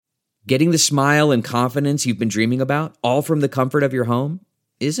Getting the smile and confidence you've been dreaming about, all from the comfort of your home,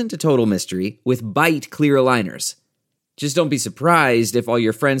 isn't a total mystery with Bite clear aligners. Just don't be surprised if all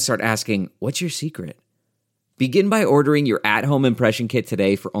your friends start asking, "What's your secret?" Begin by ordering your at-home impression kit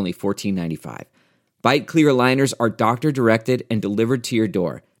today for only $14.95. Bite clear aligners are doctor-directed and delivered to your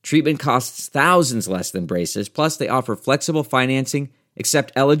door. Treatment costs thousands less than braces, plus they offer flexible financing,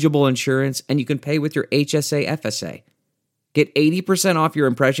 accept eligible insurance, and you can pay with your HSA FSA. Get 80% off your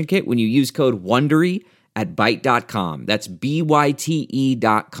impression kit when you use code WONDERY at Byte.com. That's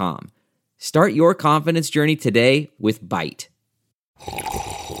BYTE.com. Start your confidence journey today with Byte.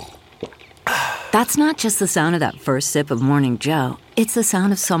 That's not just the sound of that first sip of Morning Joe. It's the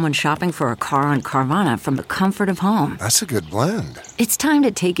sound of someone shopping for a car on Carvana from the comfort of home. That's a good blend. It's time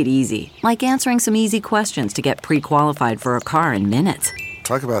to take it easy, like answering some easy questions to get pre-qualified for a car in minutes.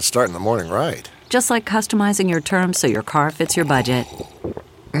 Talk about starting the morning right. Just like customizing your terms so your car fits your budget.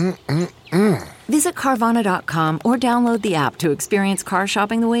 Visit Carvana.com or download the app to experience car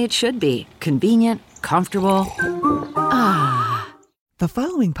shopping the way it should be. Convenient, comfortable. Ah. The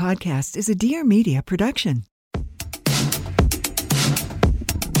following podcast is a Dear Media production.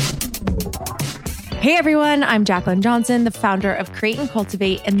 Hey everyone, I'm Jacqueline Johnson, the founder of Create and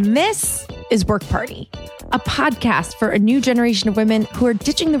Cultivate, and this is Work Party, a podcast for a new generation of women who are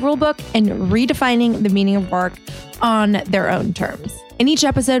ditching the rule book and redefining the meaning of work on their own terms. In each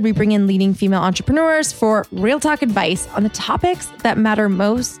episode, we bring in leading female entrepreneurs for real talk advice on the topics that matter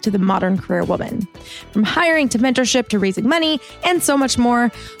most to the modern career woman. From hiring to mentorship to raising money and so much more,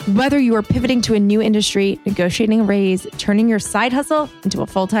 whether you are pivoting to a new industry, negotiating a raise, turning your side hustle into a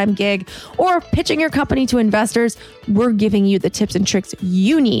full-time gig, or pitching your company to investors, we're giving you the tips and tricks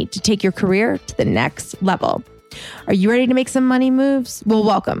you need to take your career to the next level. Are you ready to make some money moves? Well,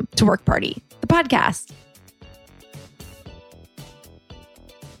 welcome to Work Party, the podcast.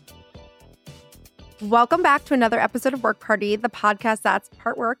 Welcome back to another episode of Work Party, the podcast that's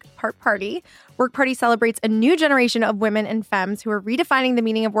part work, part party. Work Party celebrates a new generation of women and femmes who are redefining the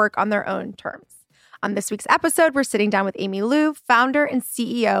meaning of work on their own terms. On this week's episode, we're sitting down with Amy Liu, founder and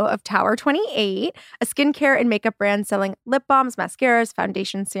CEO of Tower28, a skincare and makeup brand selling lip balms, mascaras,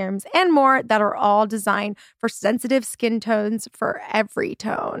 foundation serums, and more that are all designed for sensitive skin tones for every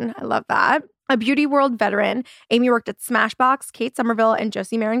tone. I love that. A beauty world veteran, Amy worked at Smashbox, Kate Somerville, and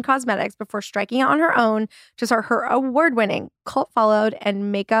Josie Maran Cosmetics before striking out on her own to start her award-winning, cult-followed,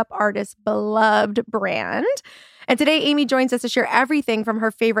 and makeup artist beloved brand. And today, Amy joins us to share everything from her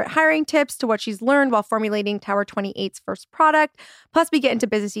favorite hiring tips to what she's learned while formulating Tower28's first product. Plus, we get into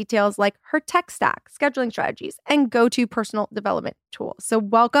business details like her tech stack, scheduling strategies, and go-to personal development tools. So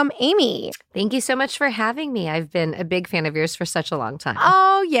welcome, Amy. Thank you so much for having me. I've been a big fan of yours for such a long time.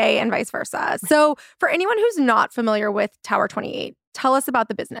 Oh, yay, and vice versa. So for anyone who's not familiar with Tower28, tell us about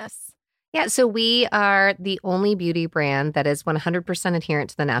the business. Yeah, so we are the only beauty brand that is 100% adherent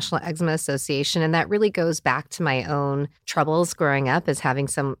to the National Eczema Association. And that really goes back to my own troubles growing up as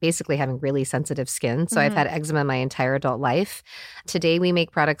basically having really sensitive skin. So I've had eczema my entire adult life. Today, we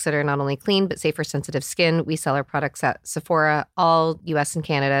make products that are not only clean, but safe for sensitive skin. We sell our products at Sephora, all US and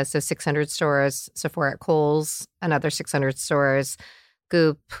Canada. So 600 stores, Sephora at Kohl's, another 600 stores,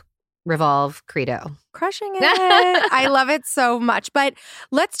 Goop, Revolve, Credo. Crushing it. I love it so much. But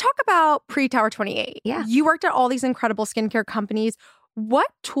let's talk about pre-Tower28. Yeah. You worked at all these incredible skincare companies. What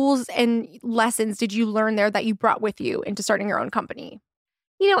tools and lessons did you learn there that you brought with you into starting your own company?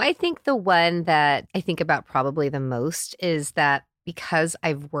 You know, I think the one that I think about probably the most is that because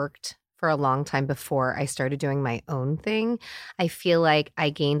I've worked for a long time before I started doing my own thing, I feel like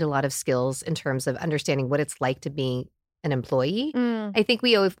I gained a lot of skills in terms of understanding what it's like to be an employee. I think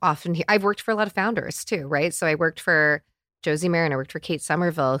we often hear, I've worked for a lot of founders too, right? So I worked for Josie Maran, I worked for Kate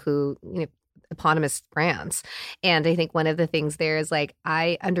Somerville, who, eponymous brands. And I think one of the things there is like,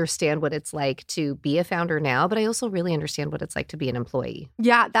 I understand what it's like to be a founder now, but I also really understand what it's like to be an employee.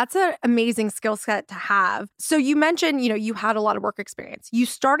 Yeah, that's an amazing skill set to have. So you mentioned, you had a lot of work experience. You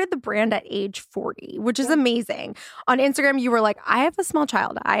started the brand at age 40, which is amazing. On Instagram, you were like, I have a small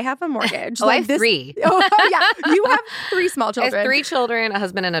child. I have a mortgage. I have 3. Oh, yeah. You have 3 small children. I have 3 children, a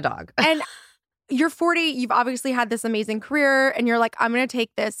husband, and a dog. And you're 40, you've obviously had this amazing career, and you're like, I'm going to take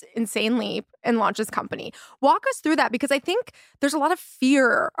this insane leap and launch this company. Walk us through that, because I think there's a lot of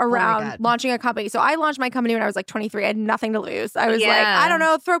fear around launching a company. So I launched my company when I was like 23. I had nothing to lose. I was like, I don't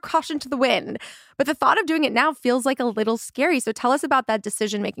know, throw caution to the wind. But the thought of doing it now feels like a little scary. So tell us about that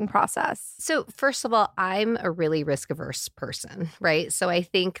decision-making process. So first of all, I'm a really risk-averse person, right? So I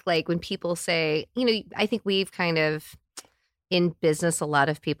think like when people say, I think we've kind of in business, a lot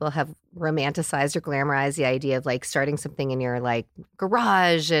of people have romanticized or glamorized the idea of like starting something in your like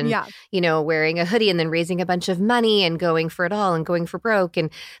garage and, wearing a hoodie and then raising a bunch of money and going for it all and going for broke. And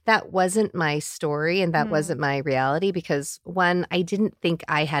that wasn't my story and that wasn't my reality because one, I didn't think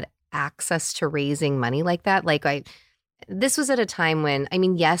I had access to raising money like that. This was at a time when,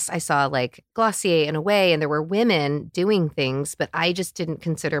 yes, I saw like Glossier in a way and there were women doing things, but I just didn't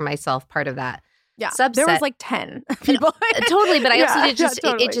consider myself part of that. Yeah, subset. There was like 10 people. Totally, but I also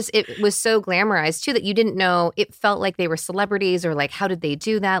totally. it was so glamorized too that you didn't know. It felt like they were celebrities or like how did they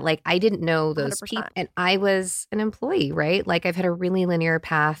do that? Like I didn't know those 100%. people, and I was an employee, right? Like I've had a really linear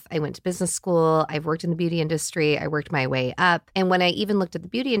path. I went to business school. I've worked in the beauty industry. I worked my way up, and when I even looked at the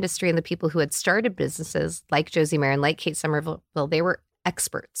beauty industry and the people who had started businesses like Josie Marin, like Kate Somerville, they were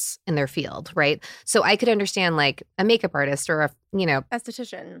experts in their field, right? So I could understand like a makeup artist or an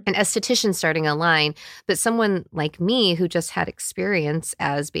esthetician starting a line, but someone like me who just had experience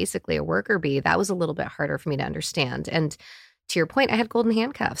as basically a worker bee, that was a little bit harder for me to understand. And to your point, I had golden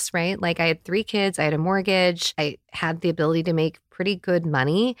handcuffs, right? Like I had 3 kids, I had a mortgage, I had the ability to make pretty good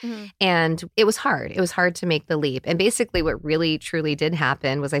money, and it was hard. It was hard to make the leap. And basically what really truly did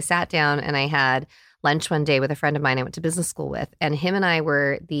happen was I sat down and I had lunch one day with a friend of mine I went to business school with. And him and I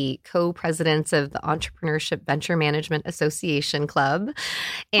were the co-presidents of the Entrepreneurship Venture Management Association Club.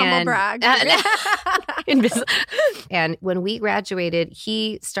 And brag. In business. And when we graduated,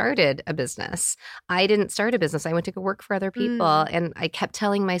 he started a business. I didn't start a business. I went to go work for other people. And I kept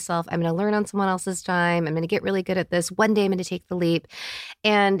telling myself, I'm going to learn on someone else's time. I'm going to get really good at this. One day I'm going to take the leap.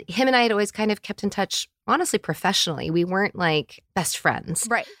 And him and I had always kind of kept in touch, honestly, professionally. We weren't like best friends.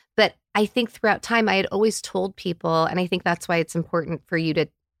 Right. But I think throughout time, I had always told people, and I think that's why it's important for you to,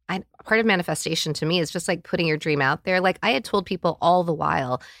 part of manifestation to me is just like putting your dream out there. Like I had told people all the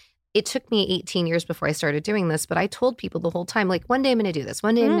while, it took me 18 years before I started doing this, but I told people the whole time, like one day I'm going to do this,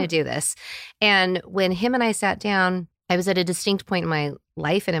 one day I'm going to do this. And when him and I sat down, I was at a distinct point in my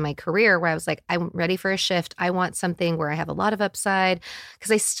life and in my career where I was like, I'm ready for a shift. I want something where I have a lot of upside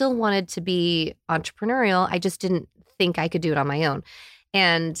because I still wanted to be entrepreneurial. I just didn't think I could do it on my own.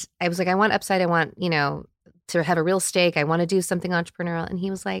 And I was like, I want upside. I want, to have a real stake. I want to do something entrepreneurial. And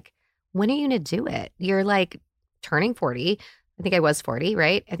he was like, when are you going to do it? You're like turning 40. I think I was 40,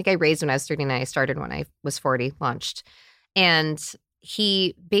 right? I think I raised when I was 39. I started when I was 40, launched. And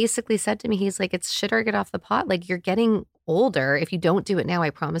he basically said to me, he's like, it's shit or get off the pot. Like you're getting older. If you don't do it now,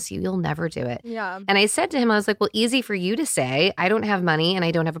 I promise you, you'll never do it. Yeah. And I said to him, I was like, well, easy for you to say. I don't have money and I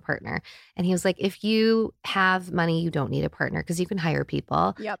don't have a partner. And he was like, if you have money, you don't need a partner because you can hire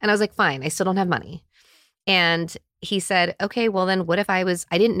people. Yep. And I was like, fine, I still don't have money. And he said, okay, well then what if I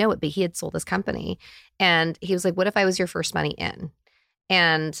didn't know it, but he had sold his company. And he was like, what if I was your first money in?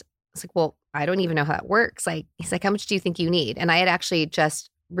 And I was like, well, I don't even know how that works. Like, he's like, how much do you think you need? And I had actually just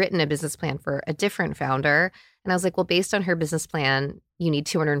written a business plan for a different founder. And I was like, well, based on her business plan, you need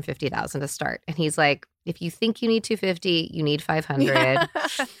 $250,000 to start. And he's like, if you think you need $250, you need $500.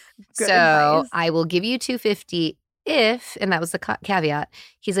 So advice. I will give you $250 if, and that was the caveat,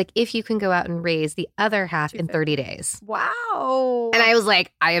 he's like, if you can go out and raise the other half in 30 days. Wow. And I was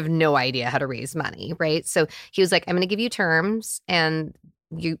like, I have no idea how to raise money, right? So he was like, I'm going to give you terms and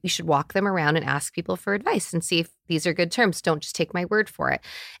you should walk them around and ask people for advice and see if these are good terms. Don't just take my word for it.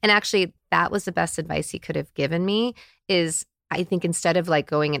 And actually, that was the best advice he could have given me is I think instead of like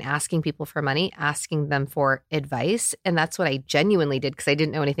going and asking people for money, asking them for advice. And that's what I genuinely did because I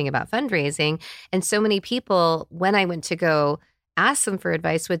didn't know anything about fundraising. And so many people, when I went to go ask them for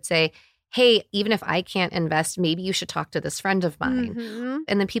advice, would say, hey, even if I can't invest, maybe you should talk to this friend of mine. Mm-hmm.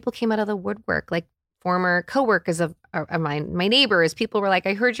 And then people came out of the woodwork, like former coworkers of mine, my neighbors, people were like,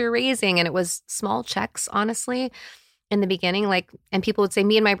 I heard you're raising. And it was small checks, honestly, in the beginning. And people would say,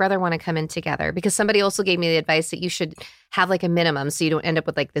 me and my brother want to come in together because somebody also gave me the advice that you should have like a minimum so you don't end up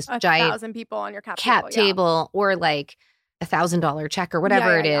with like this giant 1,000 people on your cap table or like $1,000 check or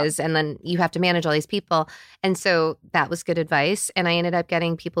whatever it is. And then you have to manage all these people. And so that was good advice. And I ended up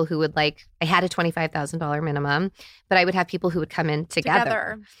getting people who would I had a $25,000 minimum, but I would have people who would come in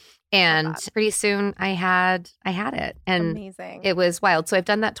together. And pretty soon I had it. And amazing. It was wild. So I've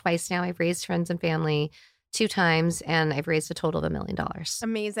done that twice now. I've raised friends and family 2 times and I've raised a total of $1 million.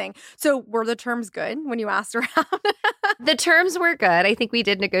 Amazing. So were the terms good when you asked around? The terms were good. I think we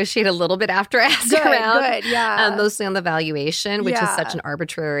did negotiate a little bit after I asked around. Good, yeah. Mostly on the valuation, which is such an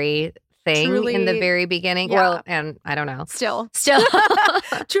arbitrary thing Truly, in the very beginning. Yeah. Well, and I don't know. Still.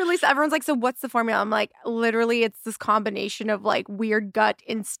 Truly, so everyone's like, so what's the formula? I'm like, literally, it's this combination of like weird gut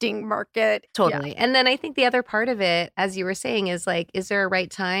instinct market. Totally. Yeah. And then I think the other part of it, as you were saying, is like, is there a right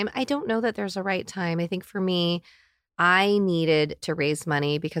time? I don't know that there's a right time. I think for me, I needed to raise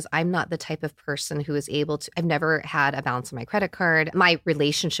money because I'm not the type of person who is able to, I've never had a balance on my credit card. My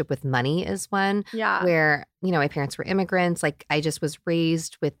relationship with money is one where, my parents were immigrants. Like I just was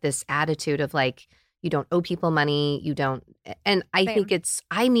raised with this attitude of like, you don't owe people money. You don't. And I think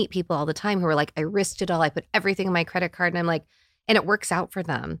I meet people all the time who are like, I risked it all. I put everything on my credit card. And I'm like, and it works out for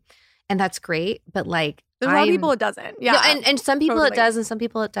them. And that's great. But like, there's a lot of people it doesn't. Yeah. No, and some people it does and some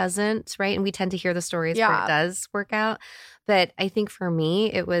people it doesn't. Right. And we tend to hear the stories where it does work out. But I think for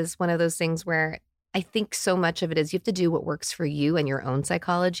me, it was one of those things where I think so much of it is you have to do what works for you and your own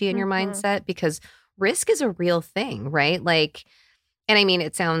psychology and your mindset, because risk is a real thing. Right. Like, and I mean,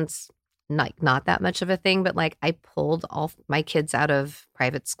 it sounds not that much of a thing, but like I pulled all my kids out of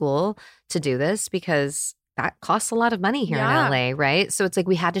private school to do this because that costs a lot of money here in LA, right? So it's like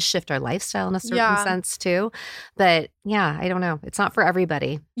we had to shift our lifestyle in a certain sense too. But yeah, I don't know. It's not for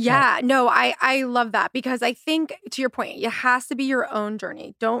everybody. Yeah, no, I love that because I think to your point, it has to be your own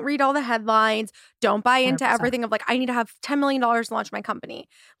journey. Don't read all the headlines. Don't buy into 100%. Everything of like, I need to have $10 million to launch my company.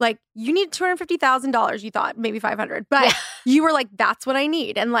 Like you need $250,000. You thought maybe 500, but you were like, that's what I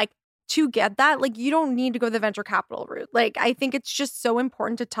need. And like, to get that, like you don't need to go the venture capital route. Like I think it's just so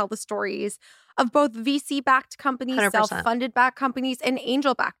important to tell the stories of both VC-backed companies, 100%. Self-funded backed companies, and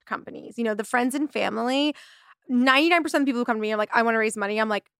angel-backed companies. The friends and family, 99% of the people who come to me are like, I want to raise money. I'm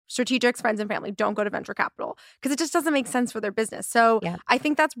like, strategics, friends and family, don't go to venture capital because it just doesn't make sense for their business. So I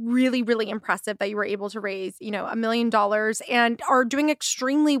think that's really, really impressive that you were able to raise, $1 million and are doing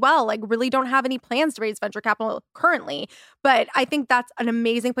extremely well. Like really don't have any plans to raise venture capital currently. But I think that's an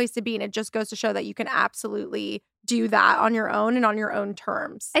amazing place to be. And it just goes to show that you can absolutely do that on your own and on your own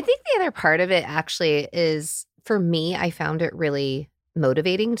terms. I think the other part of it actually is, for me, I found it really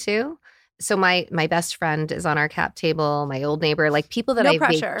motivating too. So my best friend is on our cap table, my old neighbor, like people that I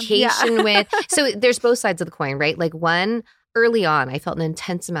vacation with. So there's both sides of the coin, right? Like one, early on, I felt an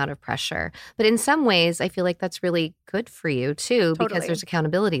intense amount of pressure. But in some ways, I feel like that's really good for you too, because there's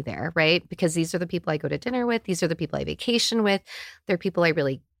accountability there, right? Because these are the people I go to dinner with. These are the people I vacation with. They're people I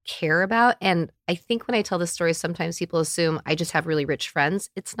really care about. And I think when I tell this story, sometimes people assume I just have really rich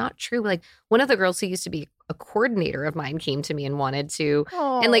friends. It's not true. Like one of the girls who used to be a coordinator of mine came to me and wanted to,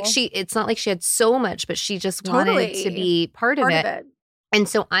 and like it's not like she had so much, but she just wanted to be part of it. And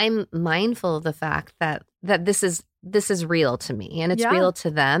so I'm mindful of the fact that this is real to me and it's real to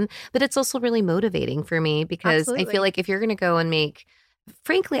them, but it's also really motivating for me because I feel like if you're going to go and make,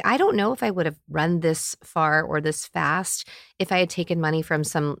 frankly, I don't know if I would have run this far or this fast if I had taken money from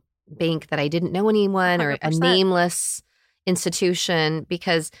some bank that I didn't know anyone 100%. Or a nameless institution,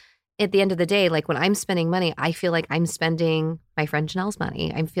 because at the end of the day, like when I'm spending money, I feel like I'm spending my friend Janelle's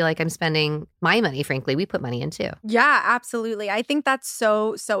money. I feel like I'm spending my money, frankly. We put money in too. Yeah, absolutely. I think that's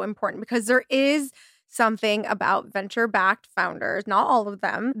so, so important because there is something about venture-backed founders, not all of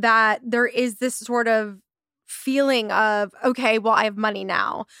them, that there is this sort of feeling of, okay, well, I have money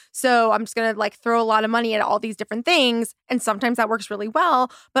now. So I'm just going to like throw a lot of money at all these different things. And sometimes that works really well.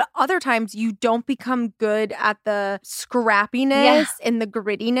 But other times you don't become good at the scrappiness and the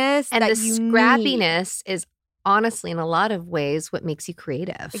grittiness. And that the you scrappiness is honestly, in a lot of ways, what makes you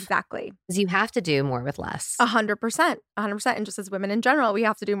creative. Exactly. Because you have to do more with less. 100%. 100%. And just as women in general, we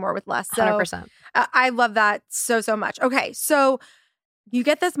have to do more with less. So 100%. I love that so, so much. Okay. So you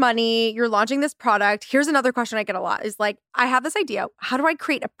get this money, you're launching this product. Here's another question I get a lot is like, I have this idea. How do I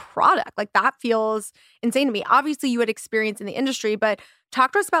create a product? Like that feels insane to me. Obviously, you had experience in the industry, but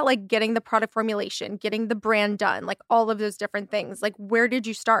talk to us about like getting the product formulation, getting the brand done, like all of those different things. Like where did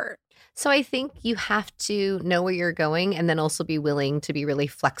you start? So I think you have to know where you're going and then also be willing to be really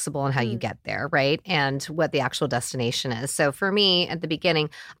flexible on how you get there, right? And what the actual destination is. So for me at the beginning,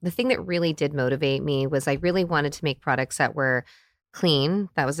 the thing that really did motivate me was I really wanted to make products that were clean.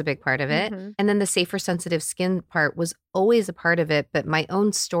 That was a big part of it. Mm-hmm. And then the safer sensitive skin part was always a part of it, but my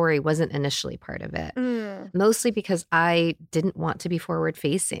own story wasn't initially part of it. Mostly because I didn't want to be forward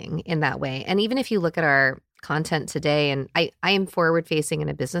facing in that way. And even if you look at our content today, and I am forward facing in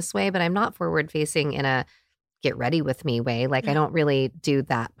a business way, but I'm not forward facing in a get ready with me way. Like I don't really do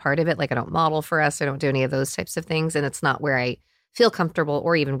that part of it. Like I don't model for us. I don't do any of those types of things. And it's not where I feel comfortable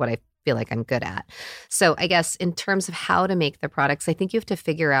or even what I feel like I'm good at. So I guess in terms of how to make the products, I think you have to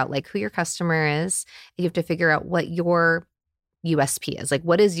figure out like who your customer is. You have to figure out what your USP is. Like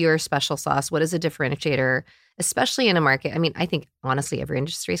what is your special sauce? What is a differentiator, especially in a market? I mean, I think honestly, every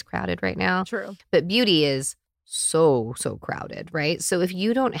industry is crowded right now. True. But beauty is so crowded, right? So if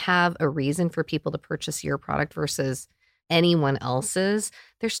you don't have a reason for people to purchase your product versus anyone else's,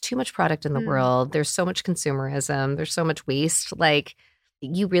 there's too much product in the world. There's so much consumerism. There's so much waste. Like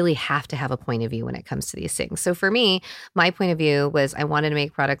you really have to have a point of view when it comes to these things. So for me, my point of view was I wanted to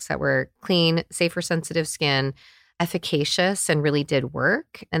make products that were clean, safe for sensitive skin, efficacious, and really did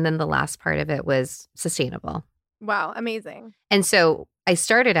work. And then the last part of it was sustainable. Wow, amazing. And so I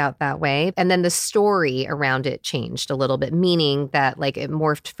started out that way. And then the story around it changed a little bit, meaning that like it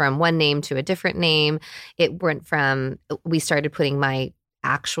morphed from one name to a different name. It went from, we started putting my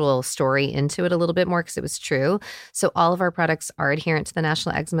actual story into it a little bit more because it was true. So all of our products are adherent to the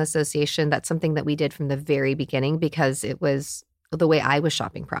National Eczema Association. That's something that we did from the very beginning because it was the way I was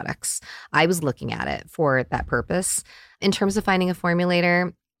shopping products. I was looking at it for that purpose. In terms of finding a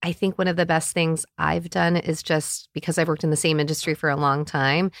formulator, I think one of the best things I've done is just because I've worked in the same industry for a long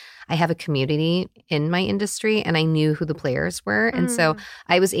time, I have a community in my industry and I knew who the players were. And so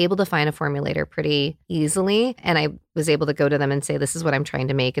I was able to find a formulator pretty easily. And I was able to go to them and say, this is what I'm trying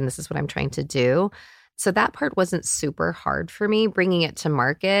to make and this is what I'm trying to do. So that part wasn't super hard for me. Bringing it to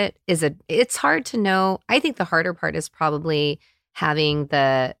market it's hard to know. I think the harder part is probably having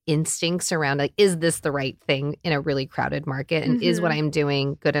the instincts around like, is this the right thing in a really crowded market? And is what I'm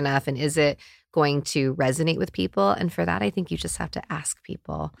doing good enough? And is it going to resonate with people? And for that, I think you just have to ask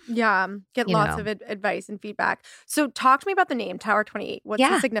people. Yeah. Get lots of advice and feedback. So talk to me about the name Tower28. What's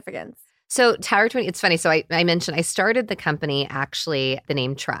the significance? So Tower28, it's funny. So I mentioned I started the company, actually, the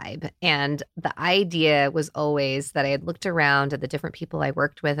name Tribe. And the idea was always that I had looked around at the different people I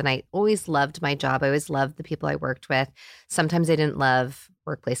worked with, and I always loved my job. I always loved the people I worked with. Sometimes I didn't love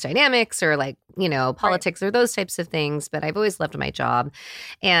workplace dynamics or like, politics or those types of things, but I've always loved my job.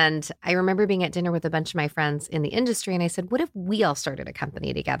 And I remember being at dinner with a bunch of my friends in the industry, and I said, what if we all started a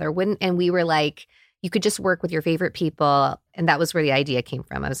company together? And we were like, you could just work with your favorite people. And that was where the idea came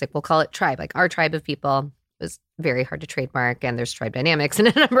from. I was like, we'll call it Tribe, like our tribe of people. It was very hard to trademark, and there's tribe dynamics and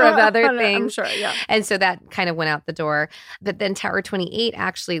a number of other things. I'm sure, yeah. And so that kind of went out the door. But then Tower28,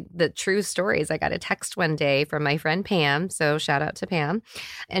 actually, the true story is I got a text one day from my friend Pam. So shout out to Pam.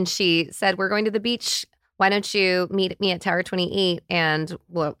 And she said, we're going to the beach. Why don't you meet me at Tower28? And,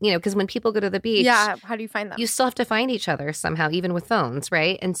 well, because when people go to the beach. Yeah, how do you find them? You still have to find each other somehow, even with phones,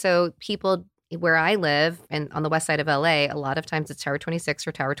 right? And so people where I live and on the west side of LA, a lot of times it's Tower 26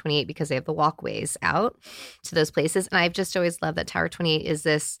 or Tower 28 because they have the walkways out to those places. And I've just always loved that Tower 28 is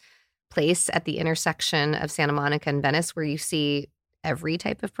this place at the intersection of Santa Monica and Venice where you see every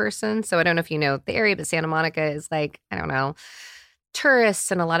type of person. So I don't know if you know the area, but Santa Monica is like, I don't know, tourists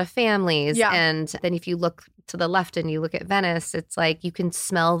and a lot of families. Yeah. And then if you look to the left and you look at Venice, it's like you can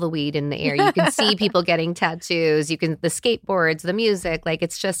smell the weed in the air. You can see people getting tattoos. You can, the skateboards, the music, like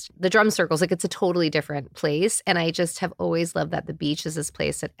it's just the drum circles, like it's a totally different place. And I just have always loved that the beach is this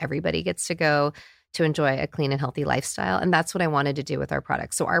place that everybody gets to go to enjoy a clean and healthy lifestyle. And that's what I wanted to do with our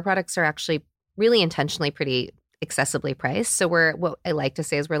products. So our products are actually really intentionally pretty accessibly priced. So what I like to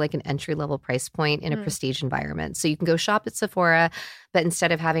say is we're like an entry-level price point in a prestige environment. So you can go shop at Sephora, but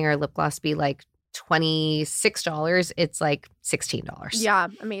instead of having our lip gloss be like $26, it's like $16. Yeah,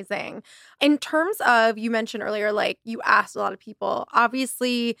 amazing. In terms of, you mentioned earlier, like you asked a lot of people,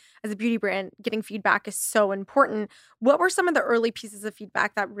 obviously as a beauty brand, getting feedback is so important. What were some of the early pieces of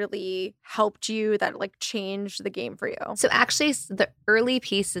feedback that really helped you, that like changed the game for you? So actually the early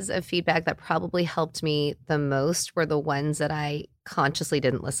pieces of feedback that probably helped me the most were the ones that I consciously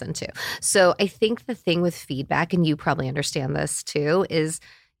didn't listen to. So I think the thing with feedback, and you probably understand this too, is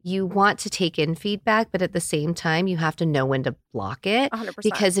you want to take in feedback, but at the same time, you have to know when to block it. 100%.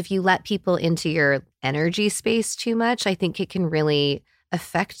 Because if you let people into your energy space too much, I think it can really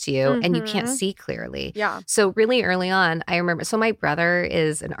affect you and you can't see clearly. Yeah. So really early on, I remember, so my brother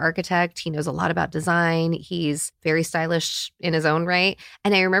is an architect. He knows a lot about design. He's very stylish in his own right.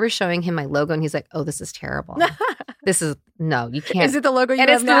 And I remember showing him my logo and he's like, oh, this is terrible. No, you can't. Is it the logo you and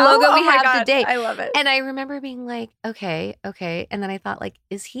have it's now? the logo we have God, today. I love it. And I remember being like, okay. And then I thought like,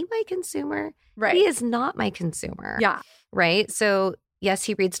 is he my consumer? Right. He is not my consumer. Yeah. Right. So yes,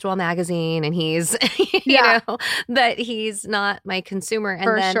 he reads Dwell magazine and he's, but he's not my consumer. And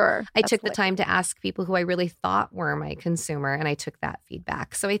For then sure. I took the time to ask people who I really thought were my consumer, and I took that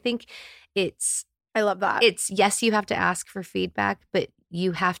feedback. So I think I love that. yes, you have to ask for feedback, but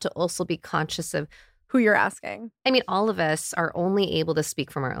you have to also be conscious of who you're asking. I mean, all of us are only able to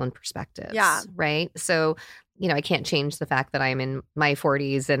speak from our own perspectives. Yeah. Right. So, I can't change the fact that I'm in my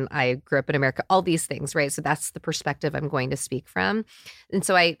 40s and I grew up in America, all these things. Right. So that's the perspective I'm going to speak from. And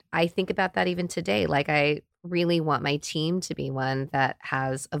so I think about that even today. Like I really want my team to be one that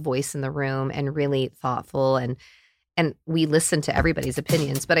has a voice in the room and really thoughtful, and we listen to everybody's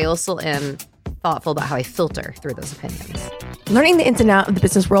opinions, but I also am thoughtful about how I filter through those opinions. Learning the ins and outs of the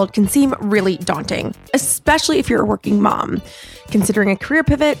business world can seem really daunting, especially if you're a working mom, considering a career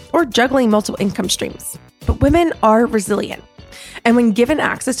pivot or juggling multiple income streams. But women are resilient. And when given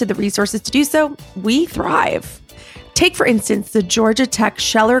access to the resources to do so, we thrive. Take, for instance, the Georgia Tech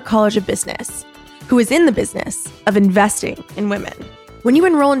Scheller College of Business, who is in the business of investing in women. When you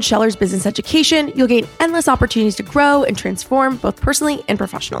enroll in Scheller's business education, you'll gain endless opportunities to grow and transform both personally and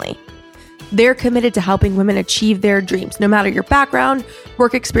professionally. They're committed to helping women achieve their dreams, no matter your background,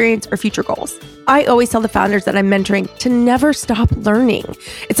 work experience, or future goals. I always tell the founders that I'm mentoring to never stop learning.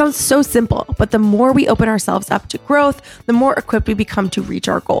 It sounds so simple, but the more we open ourselves up to growth, the more equipped we become to reach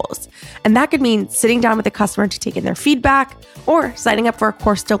our goals. And that could mean sitting down with a customer to take in their feedback, or signing up for a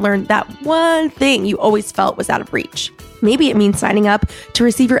course to learn that one thing you always felt was out of reach. Maybe it means signing up to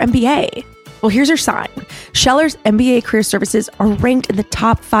receive your MBA. Well, here's your sign. Scheller's MBA career services are ranked in the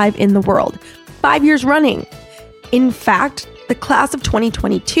top 5 in the world, 5 years running. In fact, the class of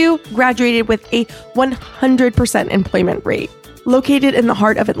 2022 graduated with a 100% employment rate. Located in the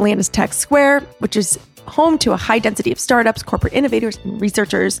heart of Atlanta's Tech Square, which is home to a high density of startups, corporate innovators, and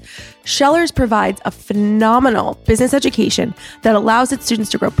researchers, Scheller's provides a phenomenal business education that allows its students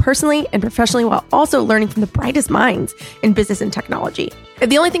to grow personally and professionally while also learning from the brightest minds in business and technology. If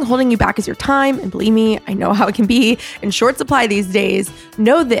the only thing holding you back is your time, and believe me, I know how it can be in short supply these days,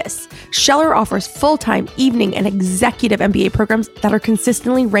 know this: Scheller offers full-time, evening, and executive MBA programs that are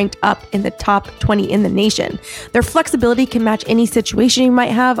consistently ranked up in the top 20 in the nation. Their flexibility can match any situation you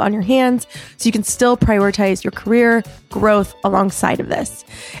might have on your hands, so you can still prioritize your career growth alongside of this.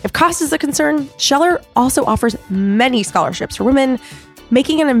 If cost is a concern, Scheller also offers many scholarships for women.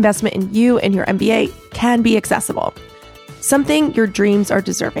 Making an investment in you and your MBA can be accessible, something your dreams are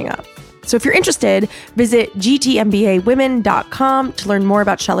deserving of. So if you're interested, visit gtmbawomen.com to learn more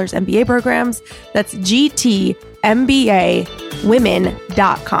about Scheller's MBA programs. That's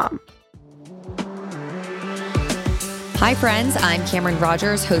gtmbawomen.com. Hi, friends. I'm Cameron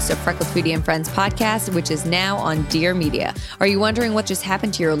Rogers, host of Freckled Foodie and Friends podcast, which is now on Dear Media. Are you wondering what just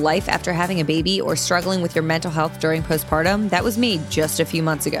happened to your life after having a baby or struggling with your mental health during postpartum? That was me just a few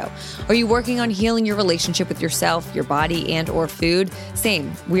months ago. Are you working on healing your relationship with yourself, your body, and or food?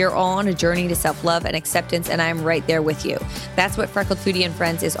 Same. We are all on a journey to self-love and acceptance, and I'm right there with you. That's what Freckled Foodie and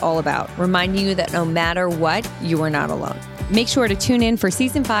Friends is all about, reminding you that no matter what, you are not alone. Make sure to tune in for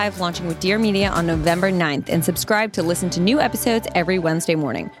Season 5, launching with Dear Media on November 9th, and subscribe to listen to new episodes every Wednesday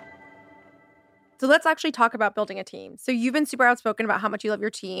morning. So let's actually talk about building a team. So you've been super outspoken about how much you love your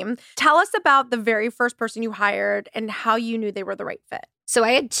team. Tell us about the very first person you hired and how you knew they were the right fit. So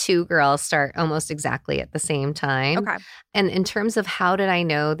I had 2 girls start almost exactly at the same time. Okay. And in terms of how did I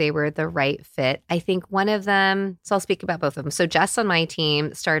know they were the right fit, I think one of them, so I'll speak about both of them. So Jess on my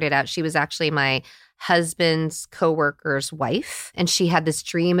team started out, she was actually my husband's coworker's wife. And she had this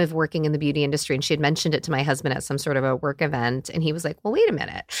dream of working in the beauty industry. And she had mentioned it to my husband at some sort of a work event. And he was like, well, wait a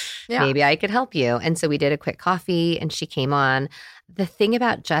minute, maybe I could help you. And so we did a quick coffee and she came on. The thing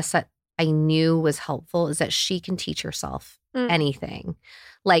about Jess that I knew was helpful is that she can teach herself anything.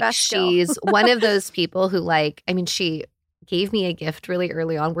 Like Best she's one of those people who she gave me a gift really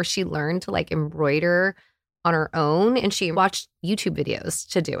early on where she learned to embroider on her own and she watched YouTube videos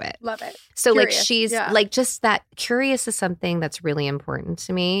to do it. Love it. So Curious. She's just that curious is something that's really important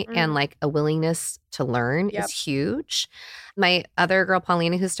to me and a willingness to learn is huge. My other girl,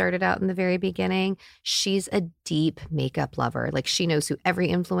 Paulina, who started out in the very beginning, she's a deep makeup lover. She knows who every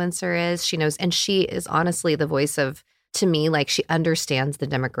influencer is. She knows, and she is honestly the voice of, to me, she understands the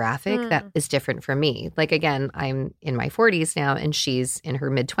demographic that is different from me. Again, I'm in my 40s now and she's in her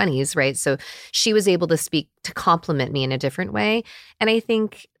mid 20s, right? So she was able to speak to compliment me in a different way. And I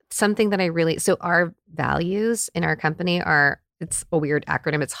think something that so our values in our company are, it's a weird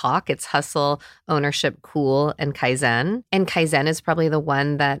acronym. It's HAWK. It's hustle, ownership, cool, and Kaizen. And Kaizen is probably the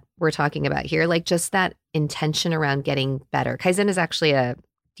one that we're talking about here. Just that intention around getting better. Kaizen is actually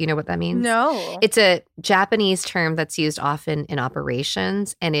do you know what that means? No. It's a Japanese term that's used often in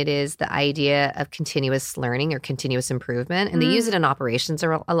operations, and it is the idea of continuous learning or continuous improvement. And they use it in operations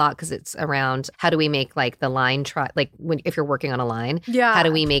a lot because it's around how do we make the line if you're working on a line, how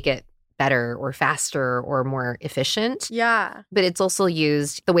do we make it better or faster or more efficient? Yeah. But it's also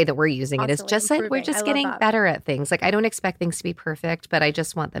used, the way that we're using it is just improving. we're just getting better at things. I don't expect things to be perfect, but I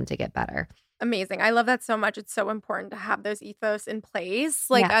just want them to get better. Amazing. I love that so much. It's so important to have those ethos in place,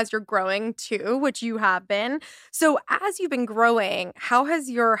 like as you're growing too, which you have been. So as you've been growing, how has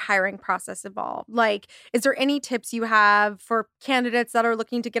your hiring process evolved? Like, is there any tips you have for candidates that are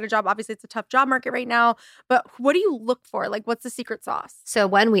looking to get a job? Obviously, it's a tough job market right now, but what do you look for? Like, what's the secret sauce? So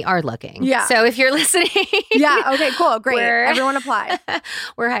when we are looking. Yeah. So if you're listening. Yeah. Okay, cool. Great. Everyone apply.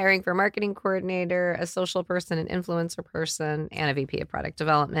 We're hiring for a marketing coordinator, a social person, an influencer person, and a VP of product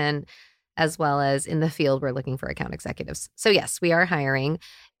development. As well as in the field, we're looking for account executives. So yes, we are hiring.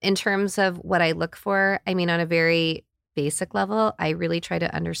 In terms of what I look for, I mean, on a very basic level, I really try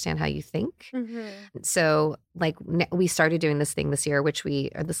to understand how you think. So like we started doing this thing this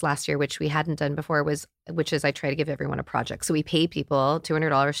last year, which we hadn't done before, which is I try to give everyone a project. So we pay people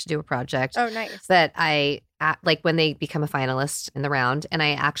 $200 to do a project. Oh, nice. That like when they become a finalist in the round, and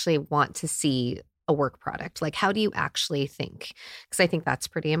I actually want to see a work product. Like, how do you actually think? Because I think that's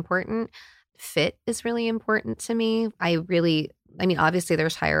pretty important. Fit is really important to me. I mean, obviously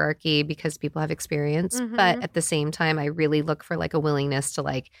there's hierarchy because people have experience, but at the same time, I really look for like a willingness to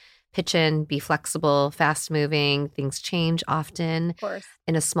like pitch in, be flexible, fast moving. Things change often. Of course.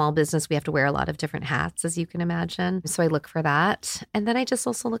 In a small business, we have to wear a lot of different hats, as you can imagine. So I look for that. And then I just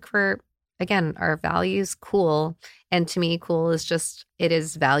also look for, again, our values, cool. And to me, cool is just, it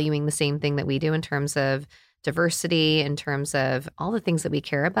is valuing the same thing that we do in terms of diversity, in terms of all the things that we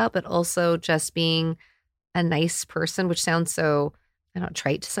care about, but also just being a nice person, which sounds so, I don't know,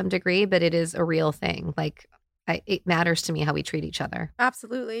 trite to some degree, but it is a real thing. Like, it matters to me how we treat each other.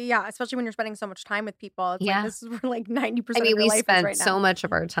 Absolutely. Yeah. Especially when you're spending so much time with people. It's like, this is where like 90% of your life is right now. We spend so much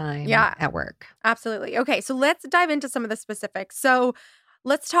of our time at work. Absolutely. Okay. So let's dive into some of the specifics. So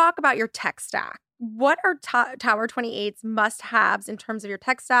let's talk about your tech stack. What are Tower28's must-haves in terms of your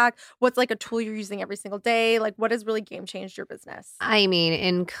tech stack? What's like a tool you're using every single day? Like, what has really game changed your business? I mean,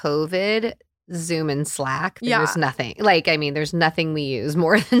 in COVID, Zoom and Slack, there's nothing. Like, I mean, there's nothing we use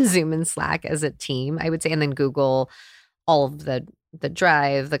more than Zoom and Slack as a team, I would say. And then Google, all of the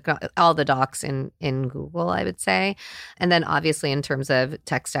Drive, all the docs in Google, I would say. And then obviously in terms of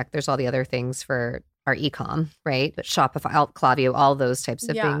tech stack, there's all the other things for our e-com, right? But Shopify, Klaviyo, all those types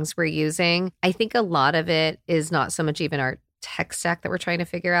of things we're using. I think a lot of it is not so much even our tech stack that we're trying to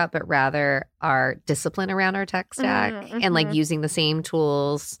figure out, but rather our discipline around our tech stack and like using the same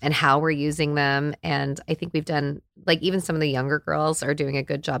tools and how we're using them. And I think we've done, like, even some of the younger girls are doing a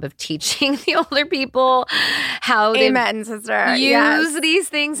good job of teaching the older people how Amen, sister. use these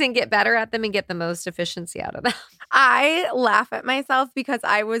things and get better at them and get the most efficiency out of them. I laugh at myself because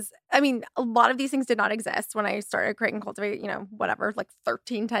a lot of these things did not exist when I started Create and Cultivate, like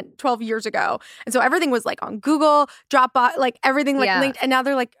 13, 10, 12 years ago. And so everything was like on Google, Dropbox, like everything linked. And now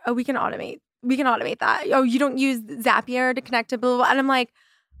they're like, oh, we can automate that. Oh, you don't use Zapier to connect to blah, blah, blah. And I'm like,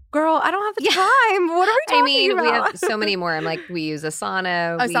 girl, I don't have the time. What are we talking about? We have so many more. I'm like, we use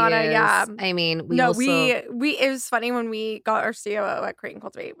Asana. It was funny when we got our COO at Create and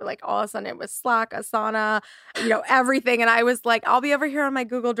Cultivate. Like all of a sudden it was Slack, Asana, everything. And I was like, I'll be over here on my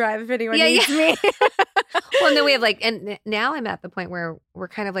Google Drive if anyone needs me. Well, and then we have and now I'm at the point where we're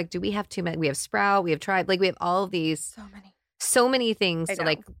kind of like, do we have too many? We have Sprout, we have Tribe, like we have all of these. So many things to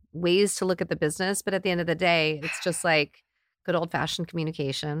like ways to look at the business. But at the end of the day, it's just like good old fashioned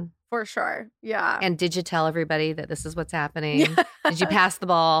communication. For sure. Yeah. And did you tell everybody that this is what's happening? Did you pass the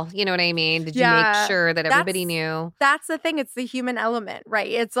ball? You know what I mean? Did you make sure that everybody knew? That's the thing. It's the human element, right?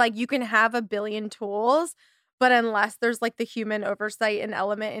 It's like you can have a billion tools, but unless there's like the human oversight and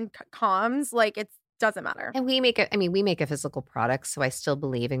element in comms, like it doesn't matter. And we make a physical product. So I still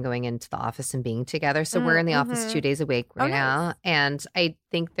believe in going into the office and being together. So we're in the office 2 days a week right now. Nice. And I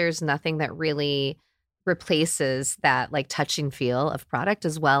think there's nothing that really replaces that like touch and feel of product,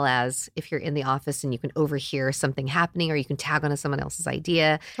 as well as if you're in the office and you can overhear something happening or you can tag onto someone else's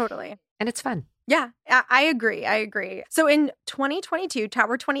idea. Totally. And it's fun. Yeah, I agree. So in 2022,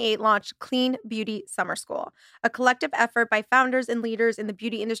 Tower28 launched Clean Beauty Summer School, a collective effort by founders and leaders in the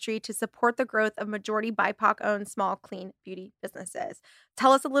beauty industry to support the growth of majority BIPOC-owned small clean beauty businesses.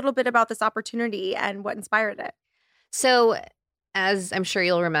 Tell us a little bit about this opportunity and what inspired it. So as I'm sure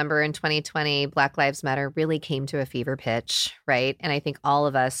you'll remember, in 2020, Black Lives Matter really came to a fever pitch, right? And I think all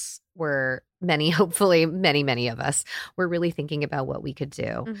of us were, many of us were really thinking about what we could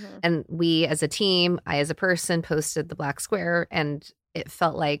do. And we as a team, I as a person posted the Black Square, and it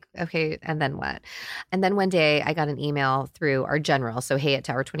felt like, okay, and then what? And then one day I got an email through our general, so hey at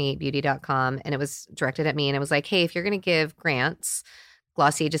tower28beauty.com, and it was directed at me, and it was like, hey, if you're going to give grants,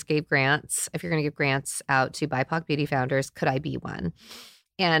 Glossier just gave grants. If you're going to give grants out to BIPOC beauty founders, could I be one?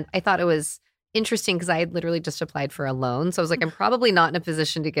 And I thought it was interesting because I had literally just applied for a loan. So I was like, I'm probably not in a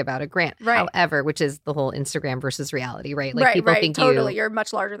position to give out a grant. Right. However, which is the whole Instagram versus reality, right? Like right, people right, think totally. You're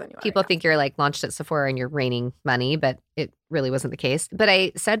much larger than you are. People think you're like launched at Sephora and you're raining money, but it really wasn't the case. But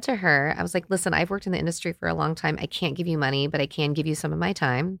I said to her, I was like, listen, I've worked in the industry for a long time. I can't give you money, but I can give you some of my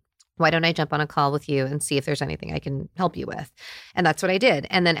time. Why don't I jump on a call with you and see if there's anything I can help you with? And that's what I did.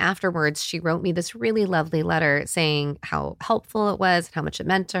 And then afterwards, she wrote me this really lovely letter saying how helpful it was and how much it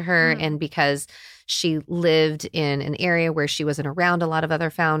meant to her. And because she lived in an area where she wasn't around a lot of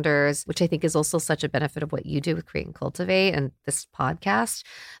other founders, which I think is also such a benefit of what you do with Create and Cultivate and this podcast.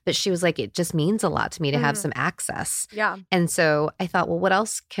 But she was like, it just means a lot to me to have some access. Yeah. And so I thought, well, what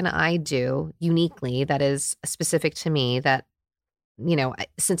else can I do uniquely that is specific to me that, you know,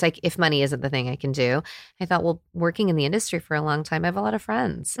 since if money isn't the thing I can do, I thought, well, working in the industry for a long time, I have a lot of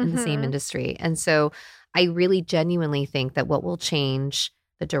friends in the same industry. And so I really genuinely think that what will change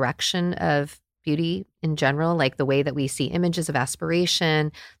the direction of beauty in general, like the way that we see images of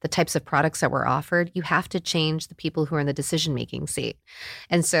aspiration, the types of products that were offered, you have to change the people who are in the decision-making seat.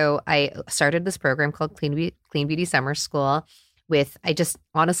 And so I started this program called Clean Beauty Summer School I just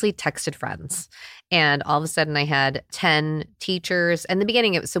honestly texted friends. And all of a sudden I had 10 teachers. And the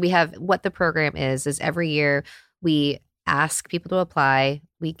beginning, so we have what the program is every year we ask people to apply.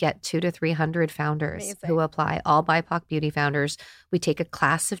 We get 200 to 300 founders who apply, all BIPOC beauty founders. We take a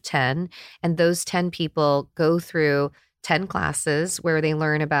class of 10, and those 10 people go through 10 classes where they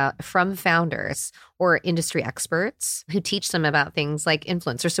learn from founders or industry experts who teach them about things like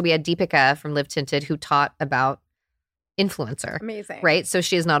influencers. So we had Deepika from Live Tinted who taught about influencer. Amazing. Right? So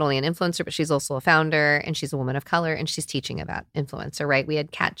she is not only an influencer, but she's also a founder, and she's a woman of color, and she's teaching about influencer, right? We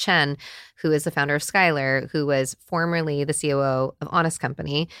had Kat Chen, who is the founder of Skylar, who was formerly the COO of Honest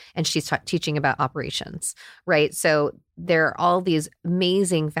Company, and she's teaching about operations, right? So there are all these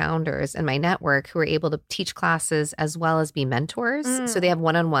amazing founders in my network who are able to teach classes as well as be mentors. So they have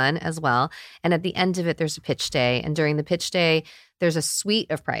one-on-one as well. And at the end of it, there's a pitch day. And during the pitch day, there's a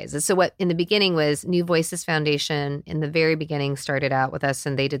suite of prizes. So what in the beginning was New Voices Foundation in the very beginning started out with us,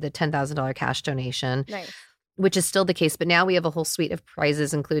 and they did the $10,000 cash donation. Nice. Which is still the case. But now we have a whole suite of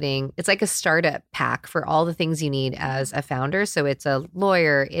prizes, including it's like a startup pack for all the things you need as a founder. So it's a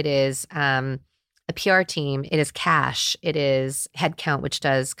lawyer, it is a PR team, it is cash, it is headcount, which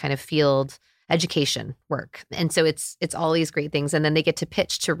does kind of field education work. And so it's all these great things. And then they get to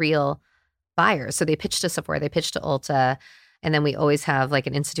pitch to real buyers. So they pitch to Sephora, they pitch to Ulta. And then we always have like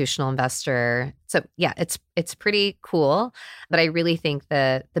an institutional investor. So yeah, it's pretty cool. But I really think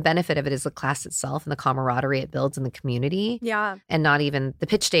the benefit of it is the class itself and the camaraderie it builds in the community. Yeah. And not even the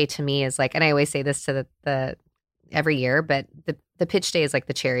pitch day to me is like, and I always say this to the every year, but the pitch day is like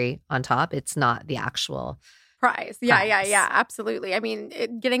the cherry on top. It's not the actual prize. Yeah, absolutely. I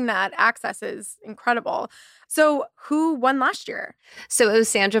mean, getting that access is incredible. So who won last year? So it was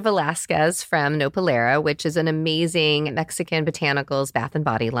Sandra Velasquez from Nopalera, which is an amazing Mexican botanicals bath and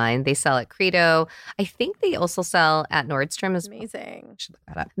body line. They sell at Credo. I think they also sell at Nordstrom as amazing. I should look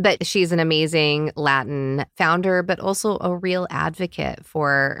that up. But she's an amazing Latin founder, but also a real advocate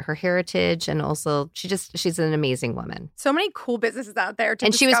for her heritage. And also she's an amazing woman. So many cool businesses out there to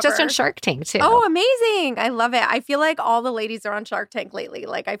And discover. she was just on Shark Tank too. Oh, amazing. I love it. I feel like all the ladies are on Shark Tank lately.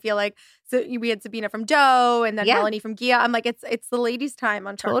 Like I feel like we had Sabina from Doe and then Melanie from Gia. I'm like, it's the ladies' time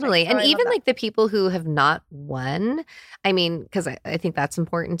on Shark Totally. Tank. So and even like the people who have not won, I mean, because I think that's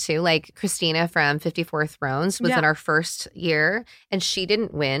important too. Like Christina from 54 Thrones was in our first year and she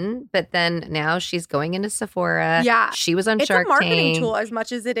didn't win, but then now she's going into Sephora. Yeah. She was on Shark Tank. It's a marketing tool as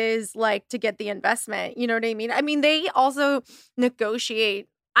much as it is like to get the investment. You know what I mean? I mean, they also negotiate.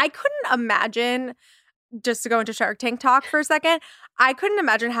 I couldn't imagine, just to go into Shark Tank talk for a second, I couldn't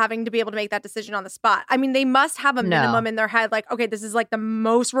imagine having to be able to make that decision on the spot. I mean, they must have a minimum in their head, like, okay, this is like the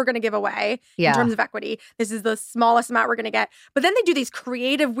most we're going to give away in terms of equity. This is the smallest amount we're going to get. But then they do these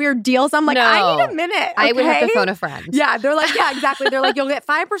creative, weird deals. I'm like, I need a minute. Okay? I would have to phone a friend. Yeah, they're like, yeah, exactly. They're like, you'll get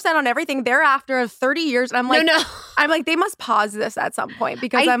 5% on everything thereafter 30 years. And I'm like, no. I'm like, they must pause this at some point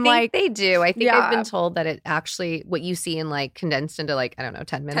because I I'm think like, they do. I think I've been told that it actually, what you see in like condensed into like, I don't know,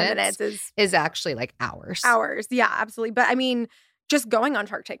 10 minutes, is actually like hours. Hours. Yeah, absolutely. But I mean, just going on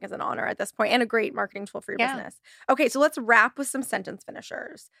Shark Tank is an honor at this point and a great marketing tool for your business. Okay, so let's wrap with some sentence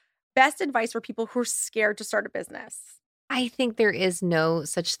finishers. Best advice for people who are scared to start a business. I think there is no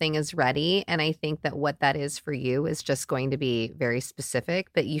such thing as ready. And I think that what that is for you is just going to be very specific,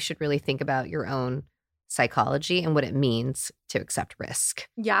 but you should really think about your own psychology and what it means to accept risk.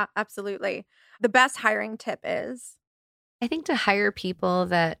 Yeah, absolutely. The best hiring tip is? I think to hire people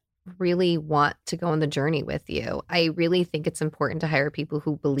that really want to go on the journey with you. I really think it's important to hire people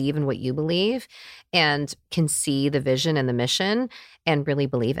who believe in what you believe and can see the vision and the mission and really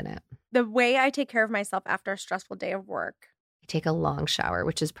believe in it. The way I take care of myself after a stressful day of work. I take a long shower,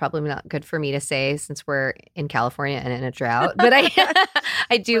 which is probably not good for me to say since we're in California and in a drought, but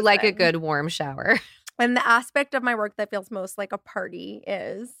I do like a good warm shower. And the aspect of my work that feels most like a party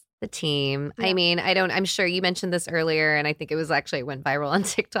is the team. Yeah. I mean, I'm sure you mentioned this earlier, and I think it went viral on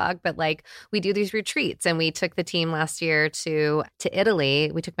TikTok, but like we do these retreats, and we took the team last year to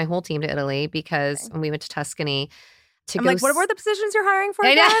Italy. We took my whole team to Italy because when we went to Tuscany I'm like, what were the positions you're hiring for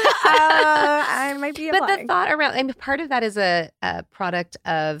again? I might be applying. But the thought around, I mean, part of that is a product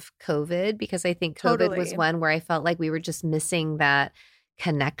of COVID, because I think COVID was one where I felt like we were just missing that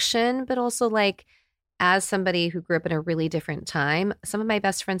connection, but also like, as somebody who grew up in a really different time, some of my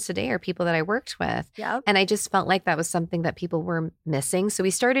best friends today are people that I worked with. Yep. And I just felt like that was something that people were missing. So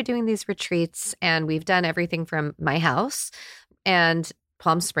we started doing these retreats, and we've done everything from my house and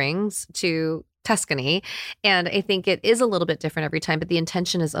Palm Springs to Tuscany. And I think it is a little bit different every time, but the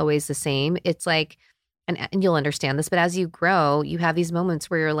intention is always the same. It's like, and you'll understand this, but as you grow, you have these moments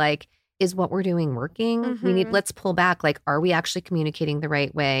where you're like, is what we're doing working? Mm-hmm. Let's pull back. Like, are we actually communicating the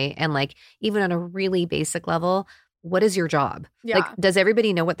right way? And like, even on a really basic level, what is your job? Yeah. Like, does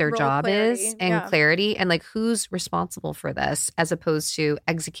everybody know what their Role job clarity. is and clarity? And like, who's responsible for this as opposed to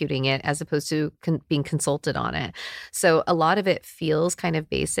executing it, as opposed to being consulted on it? So a lot of it feels kind of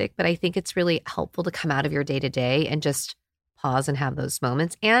basic, but I think it's really helpful to come out of your day to day and just pause and have those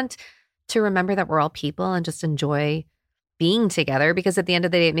moments, and to remember that we're all people and just enjoy being together, because at the end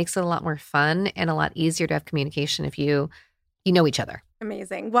of the day, it makes it a lot more fun and a lot easier to have communication if you know each other.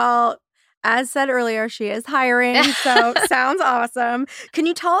 Amazing. Well, as said earlier, she is hiring, so sounds awesome. Can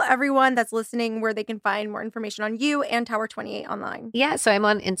you tell everyone that's listening where they can find more information on you and Tower28 online? Yeah, so I'm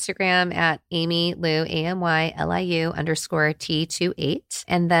on Instagram at Amy Liu, AMYLIU_T28.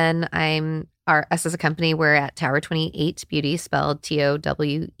 And then us as a company, we're at Tower28 Beauty, spelled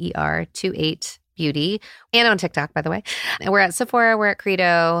TOWER28 Beauty, and on TikTok, by the way. And we're at Sephora, we're at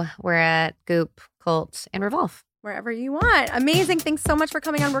Credo, we're at Goop, Cult, and Revolve. Wherever you want. Amazing. Thanks so much for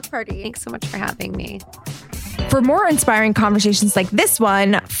coming on Work Party. Thanks so much for having me. For more inspiring conversations like this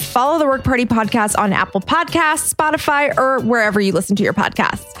one, follow the Work Party podcast on Apple Podcasts, Spotify, or wherever you listen to your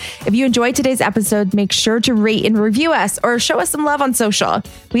podcasts. If you enjoyed today's episode, make sure to rate and review us or show us some love on social.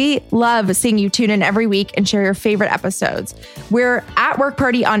 We love seeing you tune in every week and share your favorite episodes. We're at Work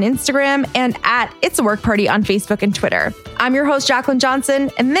Party on Instagram and at It's a Work Party on Facebook and Twitter. I'm your host, Jacqueline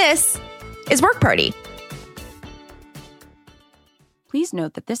Johnson, and this is Work Party. Please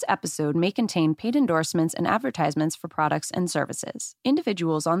note that this episode may contain paid endorsements and advertisements for products and services.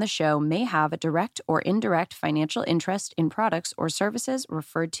 Individuals on the show may have a direct or indirect financial interest in products or services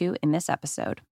referred to in this episode.